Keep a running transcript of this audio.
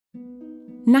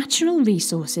Natural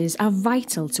resources are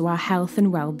vital to our health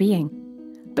and well-being.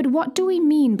 But what do we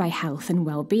mean by health and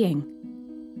well-being?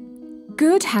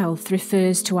 Good health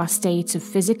refers to our state of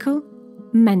physical,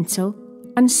 mental,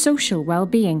 and social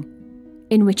well-being,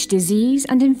 in which disease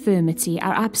and infirmity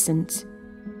are absent.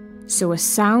 So a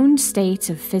sound state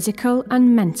of physical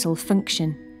and mental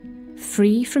function,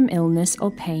 free from illness or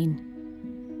pain.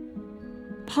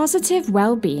 Positive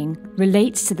well-being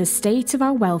relates to the state of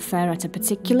our welfare at a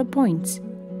particular point,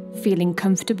 feeling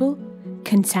comfortable,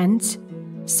 content,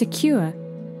 secure,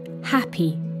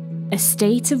 happy, a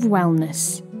state of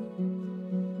wellness.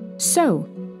 So,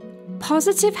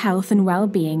 positive health and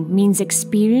well-being means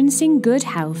experiencing good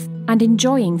health and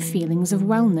enjoying feelings of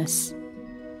wellness.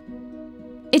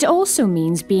 It also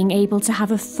means being able to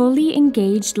have a fully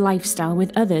engaged lifestyle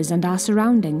with others and our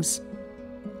surroundings,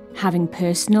 having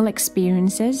personal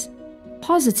experiences,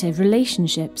 positive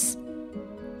relationships,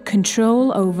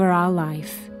 control over our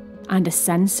life, and a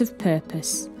sense of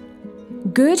purpose.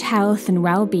 Good health and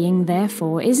well-being,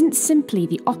 therefore, isn't simply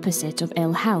the opposite of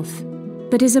ill health,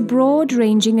 but is a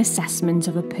broad-ranging assessment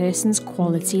of a person's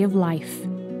quality of life.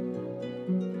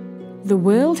 The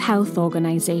World Health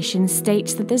Organization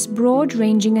states that this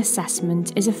broad-ranging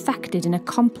assessment is affected in a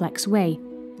complex way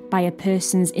by a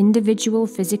person's individual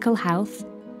physical health,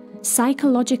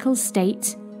 psychological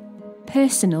state,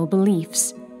 personal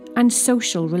beliefs, and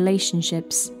social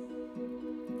relationships.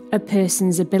 A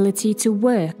person's ability to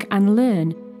work and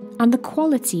learn, and the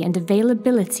quality and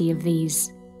availability of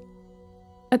these.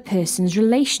 A person's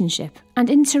relationship and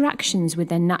interactions with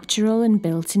their natural and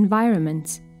built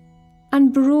environment,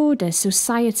 and broader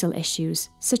societal issues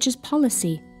such as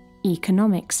policy,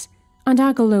 economics, and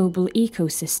our global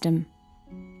ecosystem.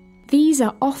 These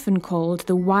are often called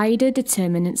the wider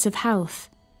determinants of health,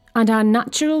 and our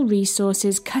natural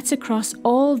resources cut across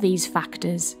all these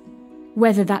factors,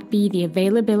 whether that be the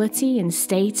availability and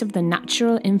state of the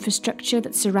natural infrastructure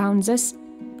that surrounds us,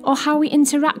 or how we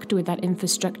interact with that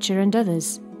infrastructure and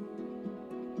others.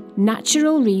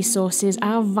 Natural resources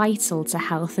are vital to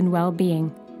health and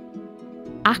well-being.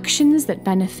 Actions that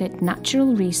benefit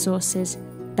natural resources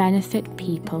benefit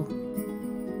people.